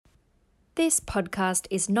This podcast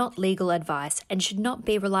is not legal advice and should not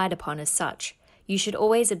be relied upon as such. You should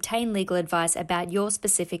always obtain legal advice about your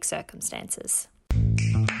specific circumstances.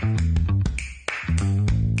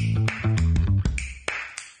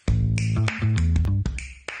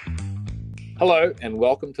 Hello and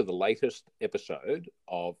welcome to the latest episode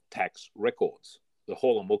of Tax Records, the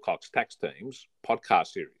Hall & Wilcox Tax Team's podcast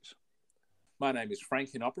series. My name is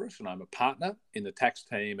Frank Hinopoulos and I'm a partner in the tax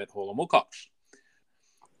team at Hall & Wilcox.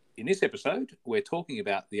 In this episode, we're talking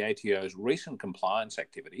about the ATO's recent compliance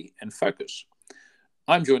activity and focus.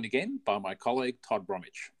 I'm joined again by my colleague Todd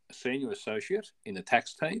Bromwich, a senior associate in the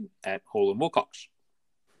tax team at Hall & Wilcox.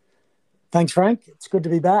 Thanks, Frank. It's good to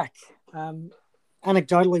be back.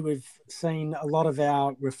 Anecdotally, we've seen a lot of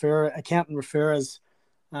our accountant referrers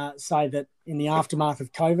say that in the aftermath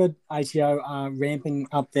of COVID, ATO are ramping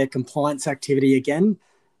up their compliance activity again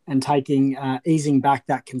and easing back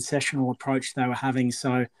that concessional approach they were having.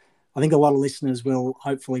 So I think a lot of listeners will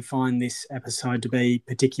hopefully find this episode to be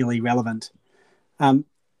particularly relevant. And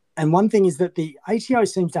one thing is that the ATO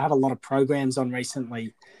seems to have a lot of programs on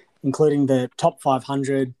recently, including the Top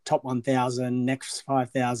 500, Top 1000, Next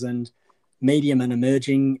 5000, Medium and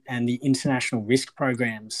Emerging, and the International Risk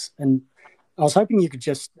programs. And I was hoping you could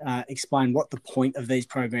just explain what the point of these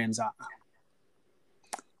programs are.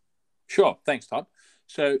 Sure. Thanks, Todd.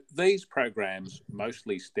 So these programs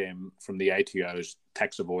mostly stem from the ATO's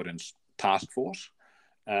Tax Avoidance Task Force.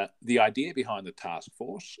 The idea behind the task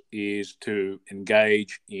force is to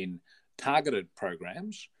engage in targeted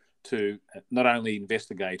programs to not only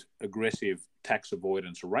investigate aggressive tax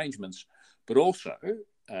avoidance arrangements, but also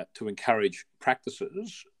to encourage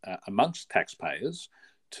practices amongst taxpayers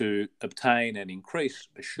to obtain and increase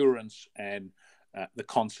assurance and the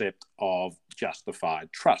concept of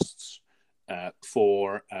justified trusts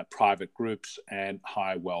for private groups and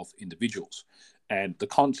high wealth individuals. And the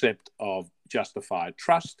concept of justified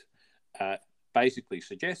trust basically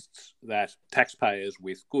suggests that taxpayers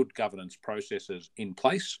with good governance processes in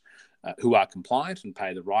place who are compliant and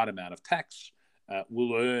pay the right amount of tax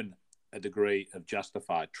will earn a degree of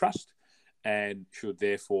justified trust and should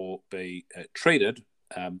therefore be treated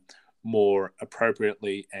more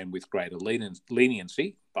appropriately and with greater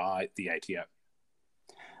leniency by the ATO.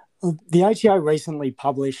 The ATO recently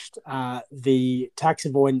published the Tax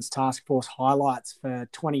Avoidance Task Force highlights for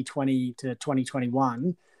 2020 to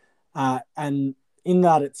 2021. And in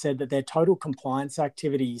that, it said that their total compliance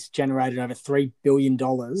activities generated over $3 billion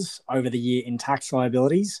over the year in tax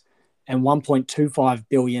liabilities and $1.25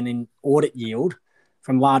 billion in audit yield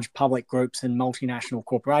from large public groups and multinational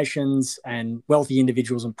corporations and wealthy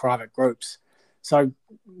individuals and private groups. So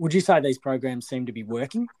would you say these programs seem to be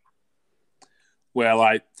working? Well,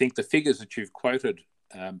 I think the figures that you've quoted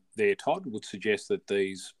there, Todd, would suggest that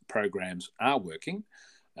these programs are working.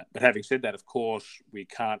 But having said that, of course, we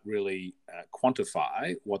can't really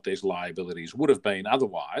quantify what these liabilities would have been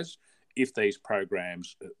otherwise if these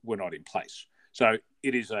programs were not in place. So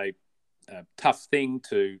it is a tough thing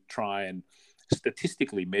to try and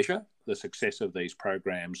statistically measure the success of these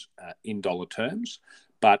programs in dollar terms.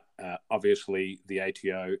 But obviously, the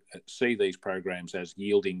ATO see these programs as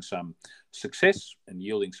yielding some success and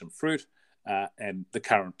yielding some fruit. And the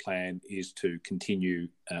current plan is to continue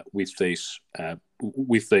with these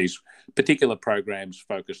particular programs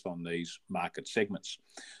focused on these market segments.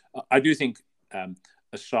 I do think,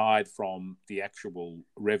 aside from the actual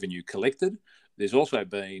revenue collected, there's also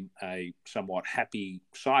been a somewhat happy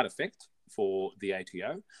side effect for the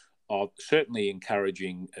ATO of certainly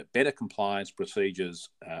encouraging better compliance procedures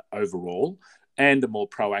overall and a more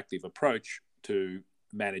proactive approach to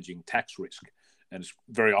managing tax risk. And it's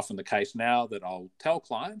very often the case now that I'll tell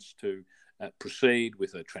clients to proceed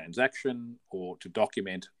with a transaction or to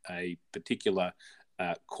document a particular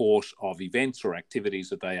course of events or activities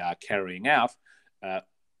that they are carrying out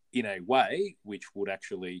in a way which would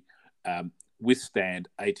actually withstand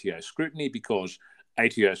ATO scrutiny, because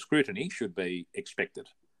ATO scrutiny should be expected.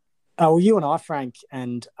 Well, you and I, Frank,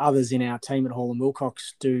 and others in our team at Hall &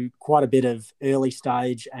 Wilcox do quite a bit of early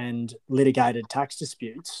stage and litigated tax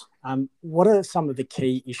disputes. What are some of the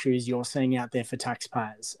key issues you're seeing out there for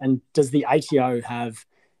taxpayers? And does the ATO have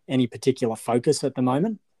any particular focus at the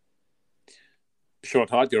moment? Sure,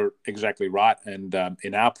 Todd, you're exactly right. And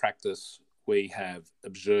in our practice, we have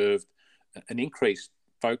observed an increased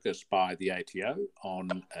focus by the ATO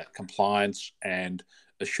on compliance and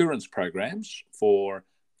assurance programs for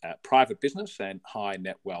private business and high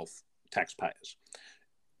net wealth taxpayers.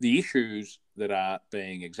 The issues that are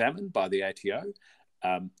being examined by the ATO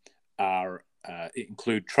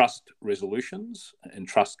include trust resolutions and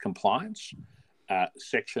trust compliance,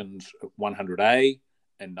 sections 100A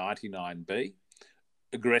and 99B,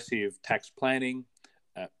 aggressive tax planning,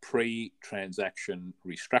 pre-transaction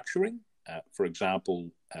restructuring, for example,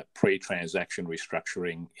 pre-transaction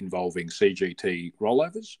restructuring involving CGT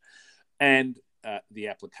rollovers, and the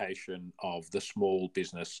application of the small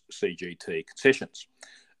business CGT concessions.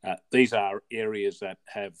 These are areas that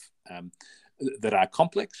have that are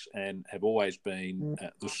complex and have always been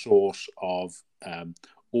the source of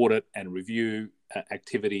audit and review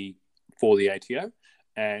activity for the ATO,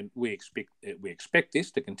 and we expect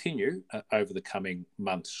this to continue over the coming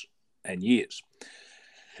months and years.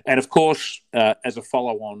 And of course, as a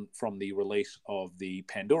follow-on from the release of the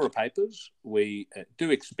Pandora Papers, we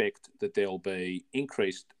do expect that there will be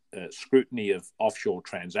increased scrutiny of offshore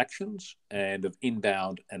transactions and of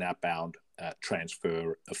inbound and outbound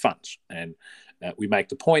transfer of funds. And we make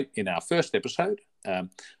the point in our first episode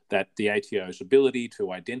that the ATO's ability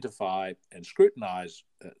to identify and scrutinise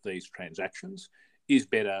these transactions is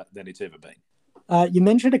better than it's ever been. You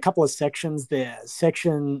mentioned a couple of sections there,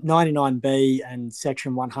 Section 99B and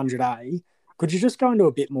Section 100A. Could you just go into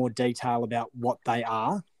a bit more detail about what they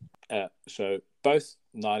are? So both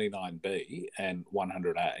 99B and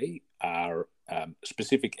 100A are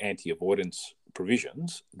specific anti-avoidance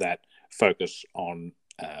provisions that focus on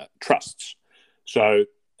trusts. So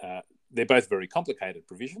they're both very complicated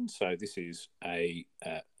provisions. So this is a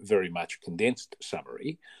very much condensed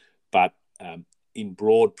summary, but in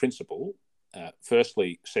broad principle,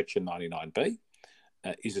 firstly, Section 99B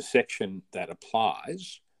is a section that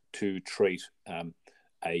applies to treat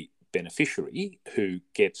a beneficiary who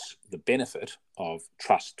gets the benefit of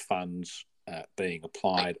trust funds being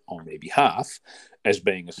applied on their behalf as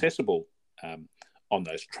being assessable on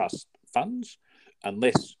those trust funds,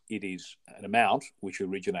 unless it is an amount which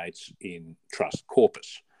originates in trust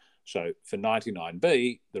corpus. So for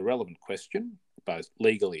 99B, the relevant question, both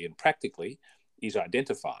legally and practically, is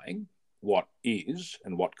identifying what is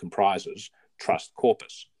and what comprises trust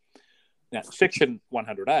corpus. Now, Section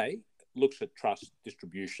 100A looks at trust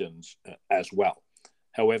distributions as well.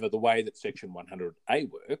 However, the way that Section 100A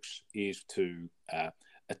works is to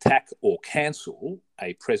attack or cancel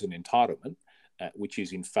a present entitlement which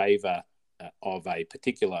is in favour of a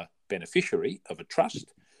particular beneficiary of a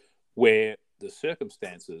trust, where the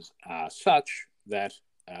circumstances are such that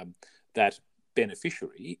that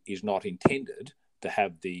beneficiary is not intended to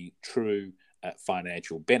have the true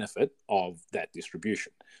financial benefit of that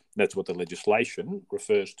distribution. That's what the legislation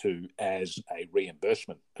refers to as a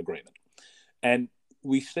reimbursement agreement. And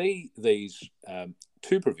we see these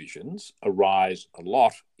two provisions arise a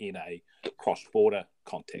lot in a cross-border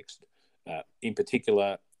context. In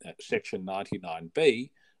particular, Section 99B,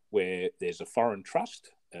 where there's a foreign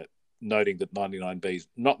trust, noting that 99B is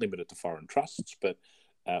not limited to foreign trusts, but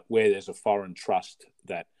where there's a foreign trust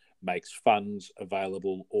that makes funds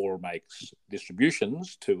available or makes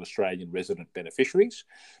distributions to Australian resident beneficiaries.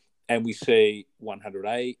 And we see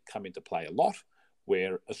 100A come into play a lot,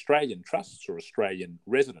 where Australian trusts or Australian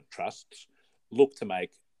resident trusts look to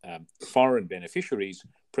make foreign beneficiaries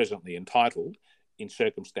presently entitled in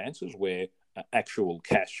circumstances where actual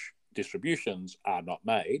cash distributions are not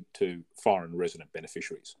made to foreign resident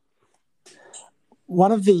beneficiaries.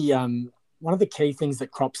 One of the key things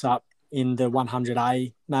that crops up in the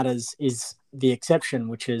 100A matters is the exception,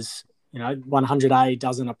 which is, 100A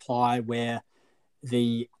doesn't apply where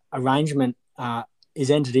the arrangement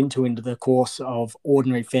is entered into the course of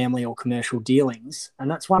ordinary family or commercial dealings.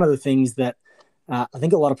 And that's one of the things that I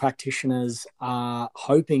think a lot of practitioners are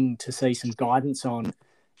hoping to see some guidance on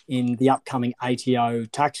in the upcoming ATO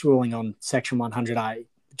tax ruling on Section 100A,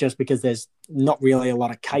 just because there's not really a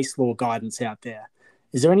lot of case law guidance out there.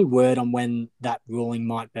 Is there any word on when that ruling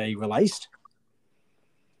might be released?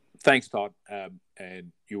 Thanks, Todd.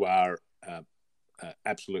 And you are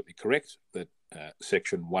absolutely correct that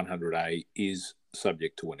Section 100A is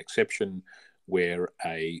subject to an exception where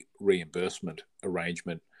a reimbursement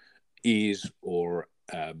arrangement is or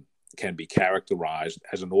can be characterised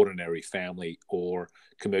as an ordinary family or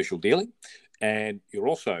commercial dealing. And you're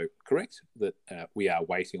also correct that we are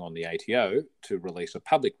waiting on the ATO to release a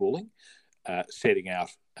public ruling setting out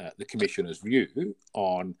the Commissioner's view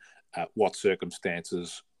on what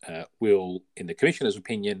circumstances will, in the Commissioner's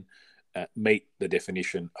opinion, meet the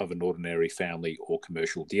definition of an ordinary family or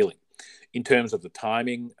commercial dealing. In terms of the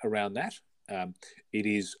timing around that, it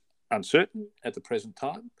is uncertain at the present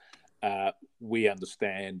time. We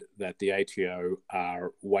understand that the ATO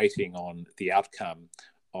are waiting on the outcome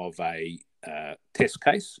of a test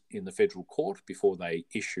case in the federal court before they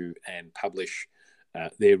issue and publish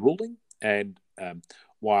their ruling. And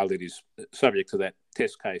while it is subject to that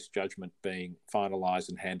test case judgment being finalised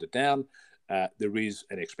and handed down, there is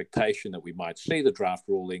an expectation that we might see the draft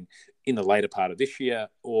ruling in the later part of this year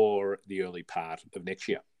or the early part of next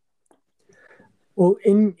year. Well,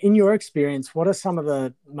 in your experience, what are some of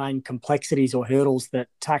the main complexities or hurdles that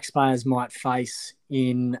taxpayers might face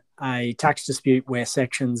in a tax dispute where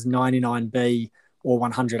sections 99B or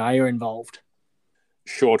 100A are involved?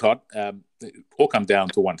 Sure, Todd. It all come down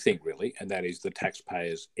to one thing, really, and that is the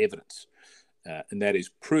taxpayer's evidence. And that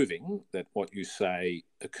is proving that what you say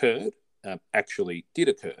occurred actually did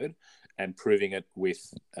occur, and proving it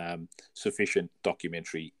with sufficient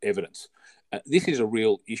documentary evidence. This is a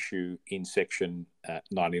real issue in Section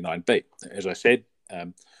 99B. As I said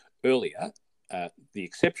earlier, the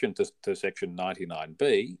exception to Section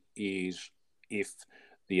 99B is if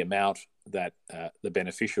the amount that the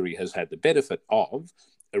beneficiary has had the benefit of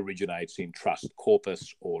originates in trust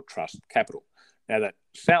corpus or trust capital. Now, that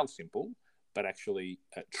sounds simple, but actually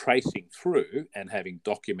tracing through and having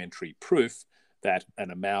documentary proof that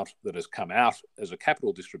an amount that has come out as a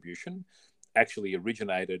capital distribution actually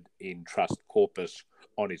originated in trust corpus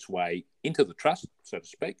on its way into the trust, so to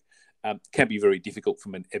speak, can be very difficult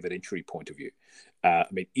from an evidentiary point of view.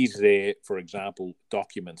 Is there, for example,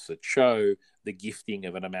 documents that show the gifting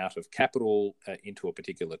of an amount of capital into a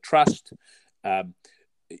particular trust?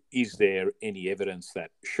 Is there any evidence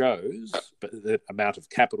that shows that amount of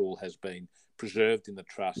capital has been preserved in the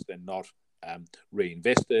trust and not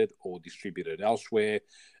reinvested or distributed elsewhere?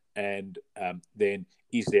 And then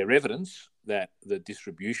is there evidence that the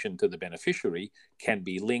distribution to the beneficiary can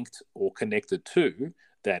be linked or connected to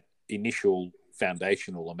that initial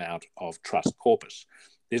foundational amount of trust corpus?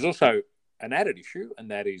 There's also an added issue, and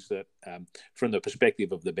that is that from the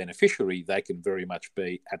perspective of the beneficiary, they can very much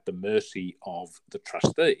be at the mercy of the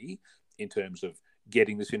trustee in terms of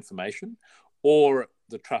getting this information, or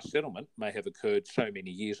the trust settlement may have occurred so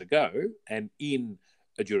many years ago and in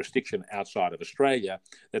a jurisdiction outside of Australia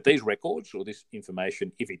that these records or this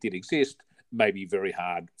information, if it did exist, may be very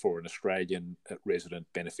hard for an Australian resident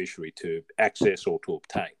beneficiary to access or to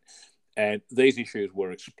obtain. And these issues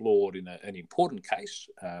were explored in an important case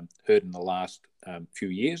heard in the last few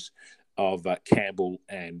years of Campbell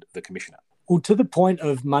and the Commissioner. Well, to the point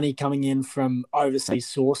of money coming in from overseas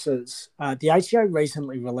sources, the ATO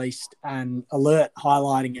recently released an alert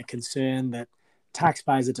highlighting a concern that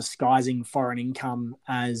taxpayers are disguising foreign income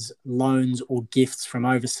as loans or gifts from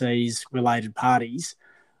overseas related parties.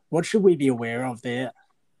 What should we be aware of there?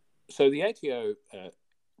 So the ATO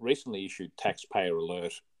recently issued Taxpayer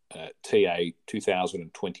Alert TA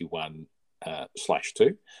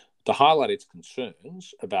 2021/2 to highlight its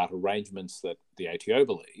concerns about arrangements that the ATO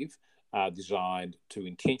believe are designed to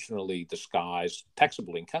intentionally disguise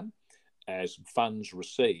taxable income as funds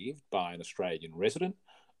received by an Australian resident,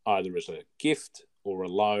 either as a gift or a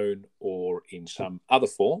loan or in some other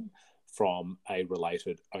form from a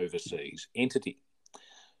related overseas entity.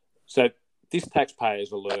 So this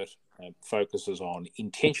taxpayer's alert focuses on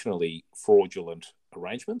intentionally fraudulent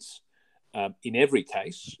arrangements. In every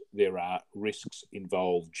case, there are risks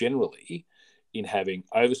involved generally in having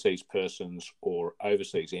overseas persons or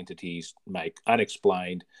overseas entities make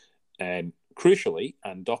unexplained and, crucially,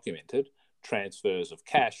 undocumented transfers of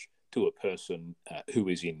cash to a person who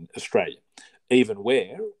is in Australia, even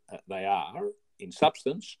where they are, in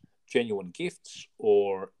substance, genuine gifts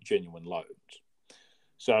or genuine loans.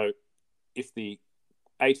 So if the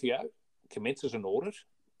ATO commences an audit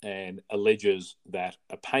and alleges that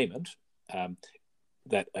a payment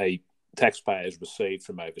that a taxpayer has received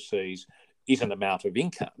from overseas is an amount of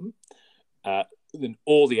income, then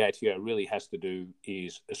all the ATO really has to do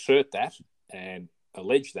is assert that and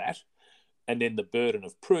allege that, and then the burden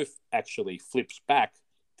of proof actually flips back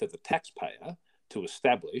to the taxpayer to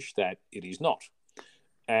establish that it is not.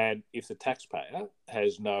 And if the taxpayer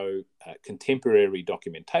has no contemporary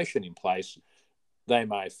documentation in place, they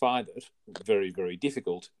may find it very, very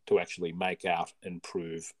difficult to actually make out and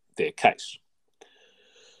prove their case.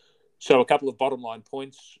 So a couple of bottom line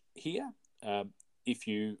points here. If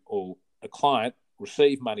you or a client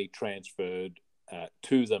receive money transferred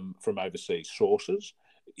to them from overseas sources,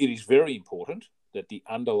 it is very important that the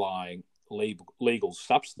underlying legal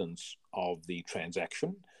substance of the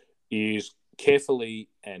transaction is carefully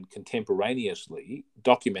and contemporaneously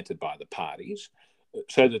documented by the parties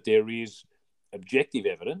so that there is objective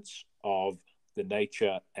evidence of the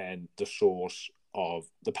nature and the source of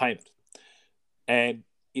the payment. And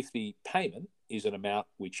if the payment is an amount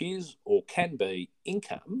which is or can be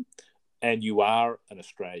income and you are an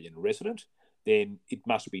Australian resident, then it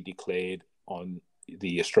must be declared on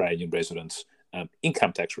the Australian resident's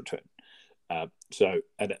income tax return. So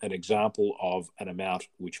an example of an amount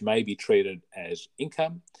which may be treated as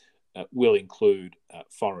income will include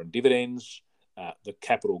foreign dividends, the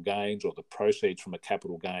capital gains or the proceeds from a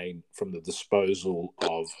capital gain from the disposal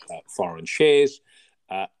of foreign shares,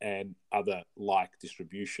 and other like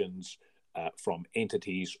distributions from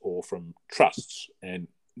entities or from trusts. And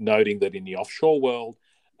noting that in the offshore world,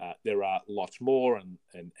 there are lots more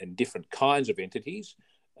and different kinds of entities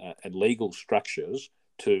and legal structures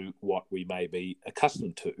to what we may be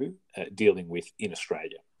accustomed to dealing with in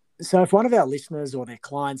Australia. So if one of our listeners or their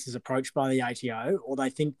clients is approached by the ATO, or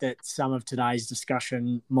they think that some of today's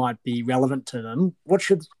discussion might be relevant to them, what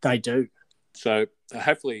should they do? So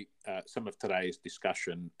hopefully some of today's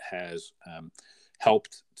discussion has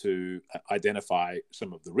helped to identify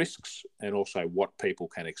some of the risks and also what people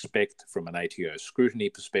can expect from an ATO scrutiny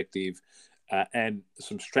perspective, and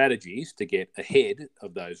some strategies to get ahead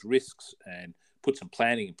of those risks and put some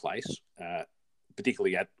planning in place,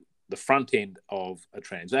 particularly at the front end of a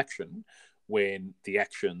transaction when the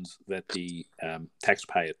actions that the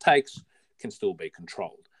taxpayer takes can still be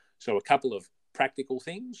controlled. So a couple of practical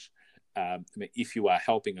things. If you are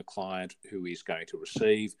helping a client who is going to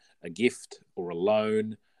receive a gift or a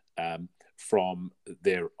loan from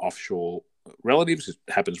their offshore relatives, it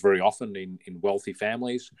happens very often in wealthy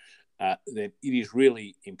families, then it is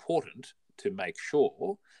really important to make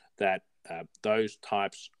sure that those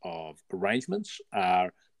types of arrangements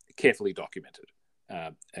are carefully documented.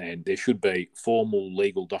 And there should be formal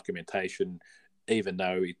legal documentation, even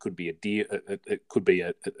though it could be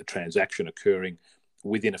a transaction occurring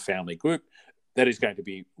within a family group. That is going to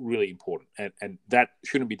be really important. And that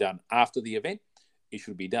shouldn't be done after the event. It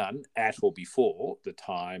should be done at or before the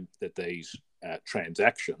time that these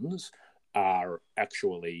transactions are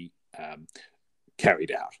actually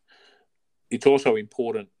carried out. It's also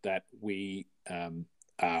important that we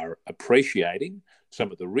are appreciating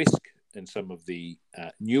some of the risk and some of the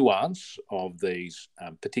nuance of these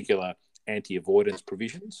particular anti-avoidance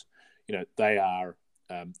provisions. They are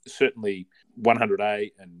certainly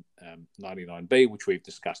 100A and 99B, which we've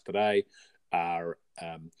discussed today, are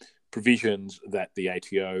provisions that the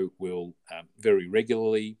ATO will very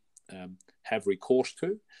regularly have recourse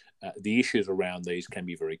to. The issues around these can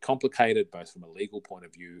be very complicated, both from a legal point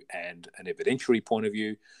of view and an evidentiary point of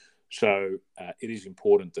view. So it is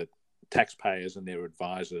important that taxpayers and their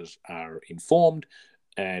advisors are informed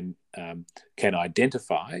and can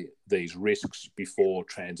identify these risks before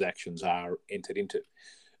transactions are entered into.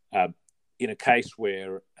 In a case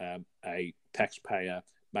where a taxpayer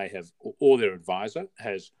may have, or their advisor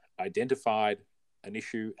has identified an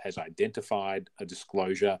issue, has identified a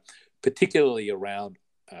disclosure, particularly around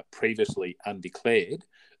previously undeclared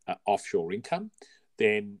offshore income,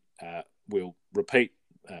 then we'll repeat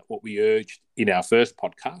what we urged in our first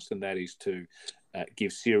podcast, and that is to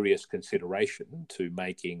give serious consideration to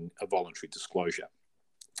making a voluntary disclosure.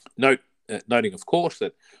 Noting, of course,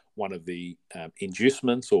 that one of the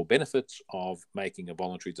inducements or benefits of making a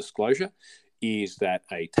voluntary disclosure is that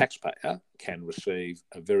a taxpayer can receive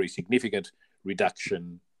a very significant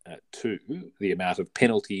reduction to the amount of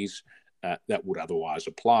penalties that would otherwise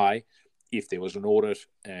apply if there was an audit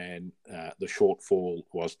and the shortfall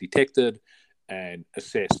was detected and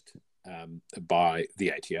assessed by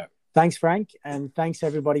the ATO. Thanks, Frank, and thanks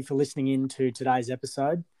everybody for listening in to today's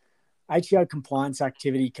episode. ATO compliance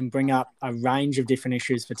activity can bring up a range of different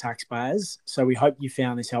issues for taxpayers, so we hope you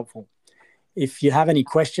found this helpful. If you have any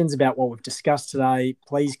questions about what we've discussed today,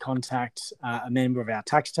 please contact a member of our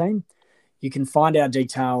tax team. You can find our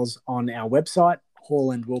details on our website,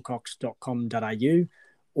 hallandwilcox.com.au,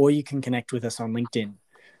 or you can connect with us on LinkedIn.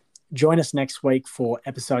 Join us next week for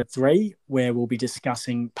episode 3, where we'll be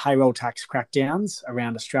discussing payroll tax crackdowns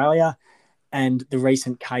around Australia and the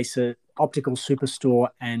recent case of Optical Superstore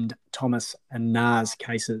and Thomas and Nas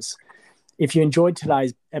cases. If you enjoyed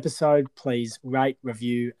today's episode, please rate,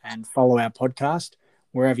 review, and follow our podcast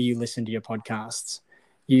wherever you listen to your podcasts.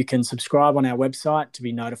 You can subscribe on our website to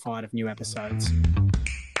be notified of new episodes.